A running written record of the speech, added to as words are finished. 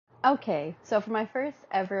Okay, so for my first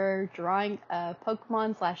ever drawing a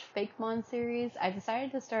Pokemon slash Fakemon series, I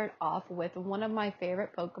decided to start off with one of my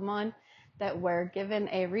favorite Pokemon that were given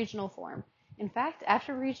a regional form. In fact,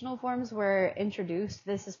 after regional forms were introduced,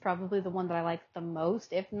 this is probably the one that I like the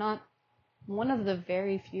most, if not one of the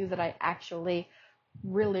very few that I actually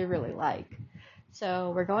really, really like.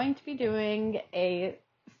 So we're going to be doing a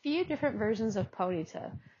few different versions of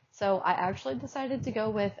Ponyta. So I actually decided to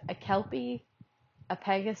go with a Kelpie, a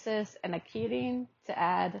Pegasus, and a Kirin to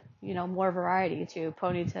add, more variety to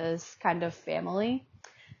Ponyta's kind of family.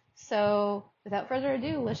 So without further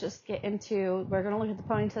ado, let's just we're going to look at the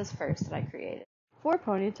Ponytas first that I created. For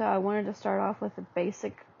Ponyta, I wanted to start off with a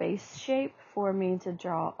basic base shape for me to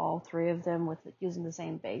draw all three of them with using the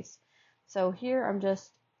same base. So here I'm just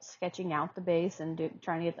sketching out the base and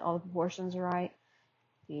trying to get all the proportions right.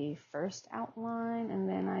 The first outline, and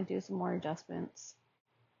then I do some more adjustments.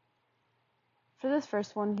 For this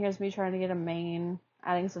first one, here's me trying to get a mane,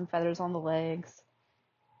 adding some feathers on the legs.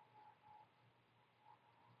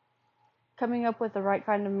 Coming up with the right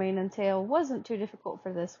kind of mane and tail wasn't too difficult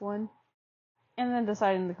for this one. And then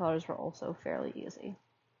deciding the colors were also fairly easy.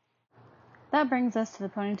 That brings us to the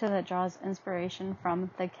Ponyta that draws inspiration from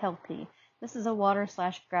the Kelpie. This is a water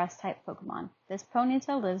slash grass type Pokemon. This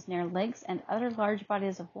Ponyta lives near lakes and other large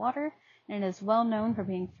bodies of water, and it is well known for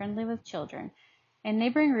being friendly with children. In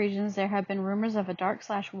neighboring regions, there have been rumors of a dark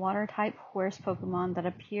slash water type horse Pokemon that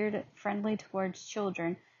appeared friendly towards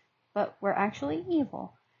children, but were actually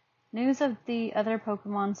evil. News of the other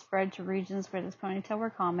Pokemon spread to regions where this Ponyta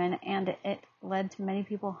were common, and it led to many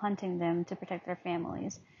people hunting them to protect their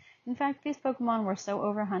families. In fact, these Pokemon were so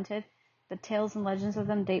overhunted that tales and legends of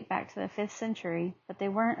them date back to the 5th century, but they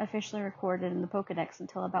weren't officially recorded in the Pokedex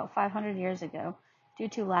until about 500 years ago, due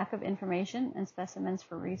to lack of information and specimens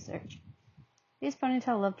for research. These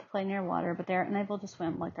Ponyta love to play near water, but they are unable to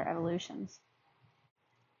swim like their evolutions.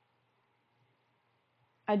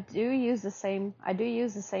 I do use the same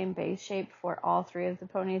base shape for all three of the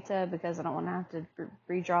Ponyta because I don't want to have to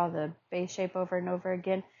redraw the base shape over and over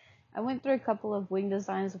again. I went through a couple of wing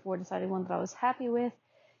designs before deciding one that I was happy with,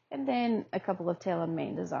 and then a couple of tail and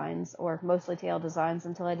mane designs, or mostly tail designs,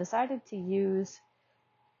 until I decided to use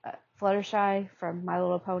Fluttershy from My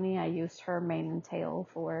Little Pony. I used her mane and tail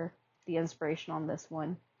for the inspiration on this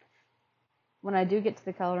one. When I do get to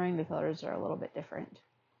the coloring, the colors are a little bit different.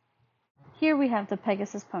 Here we have the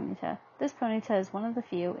Pegasus Ponyta. This Ponyta is one of the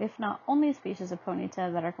few, if not only species of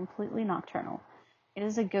Ponyta that are completely nocturnal. It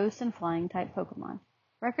is a ghost and flying type Pokemon.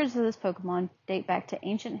 Records of this Pokemon date back to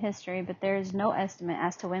ancient history, but there is no estimate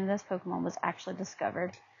as to when this Pokemon was actually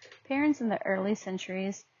discovered. Parents in the early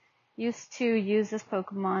centuries used to use this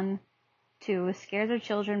Pokemon to scare their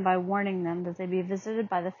children by warning them that they'd be visited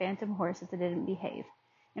by the phantom horse if they didn't behave.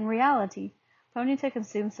 In reality, Ponyta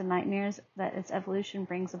consumes the nightmares that its evolution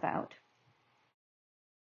brings about.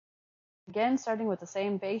 Again, starting with the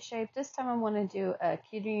same base shape, this time I want to do a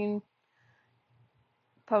Kirin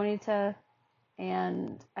Ponyta,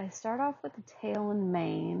 and I start off with the tail and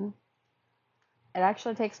mane. It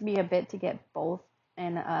actually takes me a bit to get both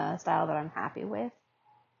in a style that I'm happy with.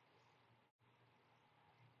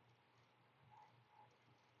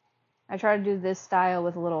 I try to do this style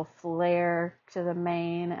with a little flare to the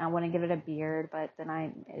mane. I want to give it a beard, but then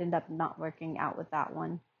I end up not working out with that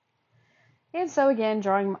one. And so again,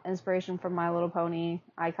 drawing inspiration from My Little Pony,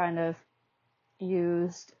 I kind of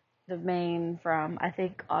used the mane from, I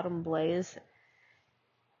think, Autumn Blaze.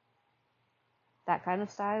 That kind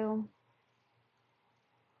of style.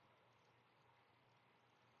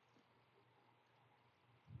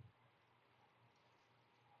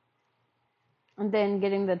 And then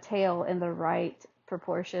getting the tail in the right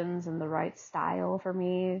proportions and the right style for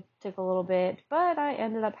me took a little bit, but I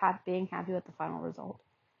ended up being happy with the final result.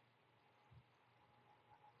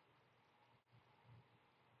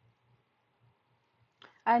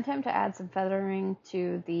 I attempt to add some feathering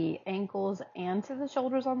to the ankles and to the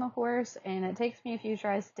shoulders on the horse, and it takes me a few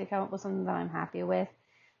tries to come up with something that I'm happy with,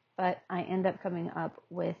 but I end up coming up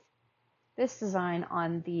with this design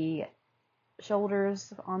on the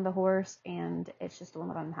shoulders on the horse, and it's just the one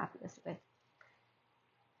that I'm happiest with.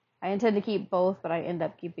 I intend to keep both, but I end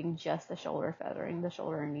up keeping just the shoulder feathering, the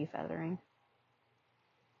shoulder and knee feathering.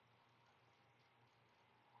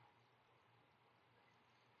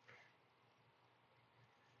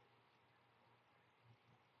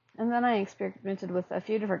 And then I experimented with a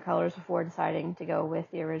few different colors before deciding to go with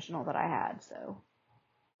the original that I had, so.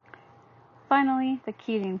 Finally, the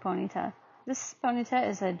Kirin Ponyta. This Ponyta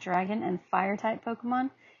is a dragon and fire type Pokemon,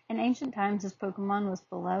 In ancient times, this Pokemon was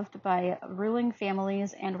beloved by ruling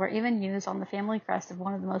families and were even used on the family crest of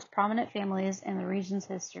one of the most prominent families in the region's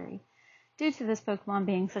history. Due to this Pokemon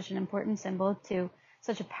being such an important symbol to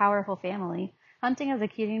such a powerful family, hunting of the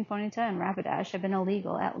Kirin, Ponyta, and Rapidash have been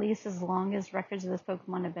illegal at least as long as records of this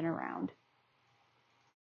Pokemon have been around.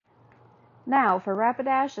 Now, for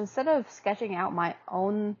Rapidash, instead of sketching out my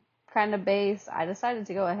own kind of base, I decided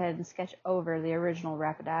to go ahead and sketch over the original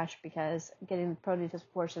Rapidash because getting the Ponyta's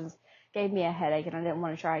proportions gave me a headache and I didn't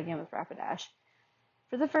want to try again with Rapidash.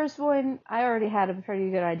 For the first one, I already had a pretty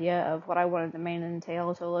good idea of what I wanted the mane and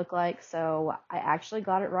tail to look like, so I actually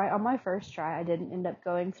got it right on my first try. I didn't end up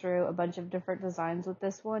going through a bunch of different designs with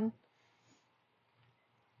this one.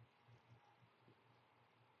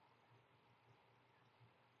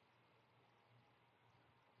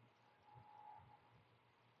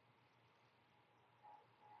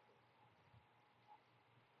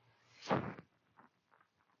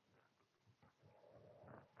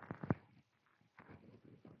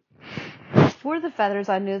 For the feathers,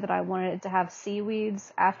 I knew that I wanted it to have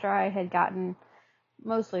seaweeds. After I had gotten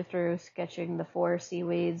mostly through sketching the 4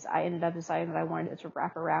 seaweeds, I ended up deciding that I wanted it to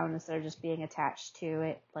wrap around instead of just being attached to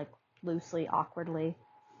it, like loosely, awkwardly.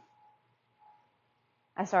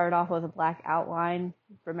 I started off with a black outline,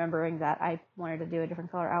 remembering that I wanted to do a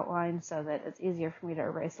different color outline so that it's easier for me to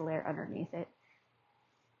erase the layer underneath it.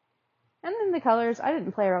 And then the colors, I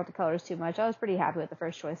didn't play around with the colors too much. I was pretty happy with the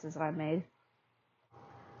first choices that I made.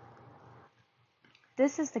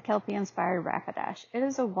 This is the Kelpie-inspired Rapidash. It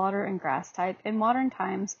is a water and grass type. In modern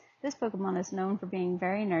times, this Pokemon is known for being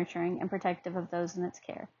very nurturing and protective of those in its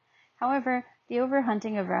care. However, the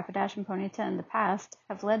overhunting of Rapidash and Ponyta in the past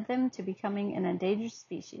have led them to becoming an endangered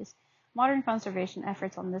species. Modern conservation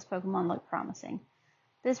efforts on this Pokemon look promising.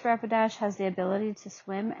 This Rapidash has the ability to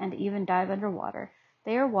swim and even dive underwater.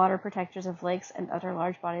 They are water protectors of lakes and other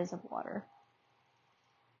large bodies of water.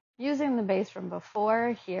 Using the base from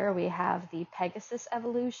before, here we have the Pegasus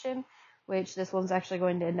evolution, which this one's actually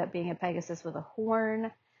going to end up being a Pegasus with a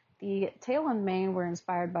horn. The tail and mane were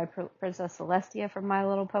inspired by Princess Celestia from My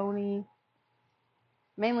Little Pony,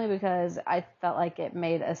 mainly because I felt like it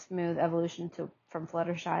made a smooth evolution from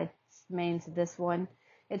Fluttershy's mane to this one.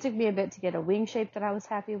 It took me a bit to get a wing shape that I was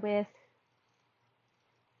happy with.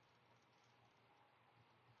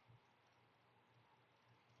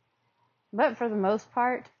 But for the most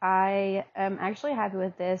part, I am actually happy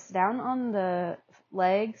with this. Down on the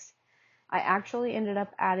legs, I actually ended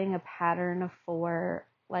up adding a pattern for,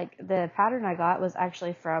 the pattern I got was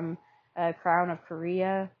actually from Crown of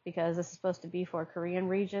Korea, because this is supposed to be for a Korean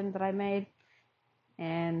region that I made.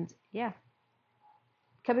 And yeah,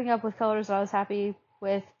 coming up with colors that I was happy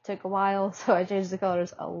with took a while, so I changed the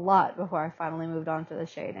colors a lot before I finally moved on to the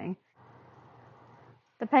shading.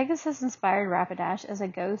 The Pegasus-inspired Rapidash is a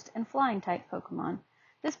ghost and flying type Pokemon.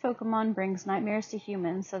 This Pokemon brings nightmares to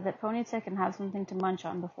humans so that Ponyta can have something to munch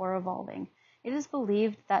on before evolving. It is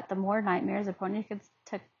believed that the more nightmares a Ponyta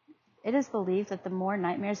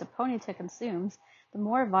consumes, the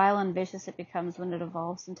more vile and vicious it becomes when it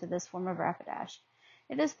evolves into this form of Rapidash.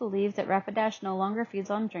 It is believed that Rapidash no longer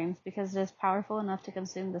feeds on dreams because it is powerful enough to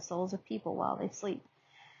consume the souls of people while they sleep.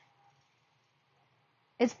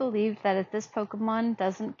 It's believed that this Pokemon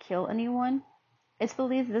doesn't kill anyone, but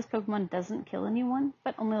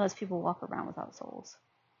only lets people walk around without souls.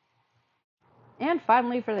 And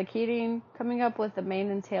finally, for the Kirin, coming up with the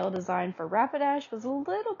mane and tail design for Rapidash was a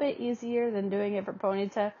little bit easier than doing it for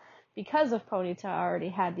Ponyta. Because of Ponyta, I already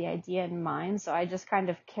had the idea in mind, so I just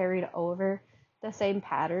kind of carried over the same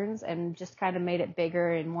patterns and just kind of made it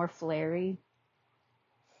bigger and more flary,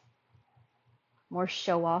 more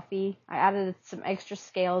show-offy. I added some extra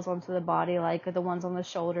scales onto the body, like the ones on the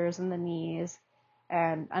shoulders and the knees,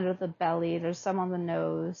 and under the belly. There's some on the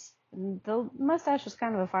nose. And the mustache was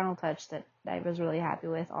kind of a final touch that I was really happy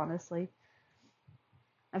with, honestly.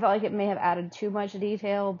 I felt like it may have added too much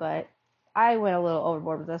detail, but I went a little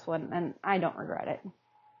overboard with this one, and I don't regret it.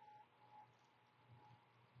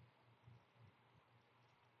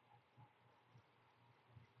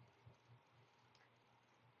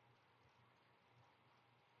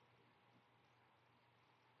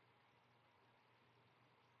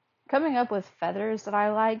 Coming up with feathers that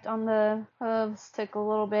I liked on the hooves took a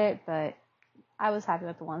little bit, but I was happy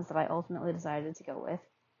with the ones that I ultimately decided to go with.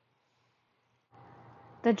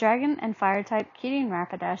 The Dragon and Fire type Kirin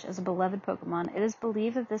Rapidash is a beloved Pokemon. It is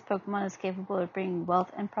believed that this Pokemon is capable of bringing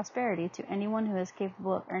wealth and prosperity to anyone who is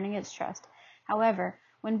capable of earning its trust. However,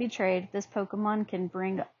 when betrayed, this Pokemon can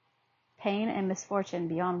bring pain and misfortune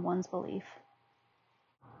beyond one's belief.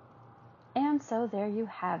 And so there you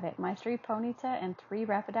have it, my 3 Ponyta and 3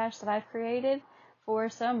 Rapidash that I've created. for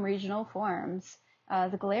some regional forms.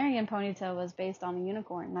 The Galarian Ponyta was based on a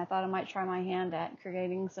unicorn, and I thought I might try my hand at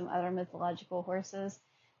creating some other mythological horses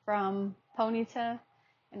from Ponyta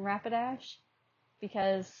and Rapidash,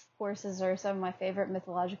 because horses are some of my favorite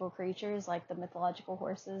mythological creatures, like the mythological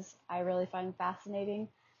horses I really find fascinating.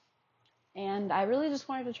 And I really just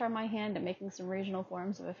wanted to try my hand at making some regional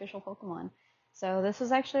forms of official Pokemon. So this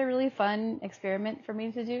was actually a really fun experiment for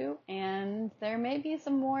me to do, and there may be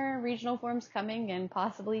some more regional forms coming, and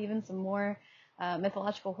possibly even some more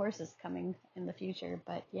mythological horses coming in the future.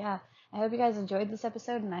 But yeah, I hope you guys enjoyed this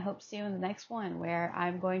episode, and I hope to see you in the next one, where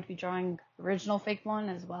I'm going to be drawing original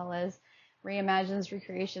Fakemon as well as reimagines,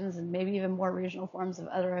 recreations, and maybe even more regional forms of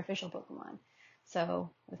other official Pokemon. So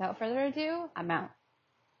without further ado, I'm out.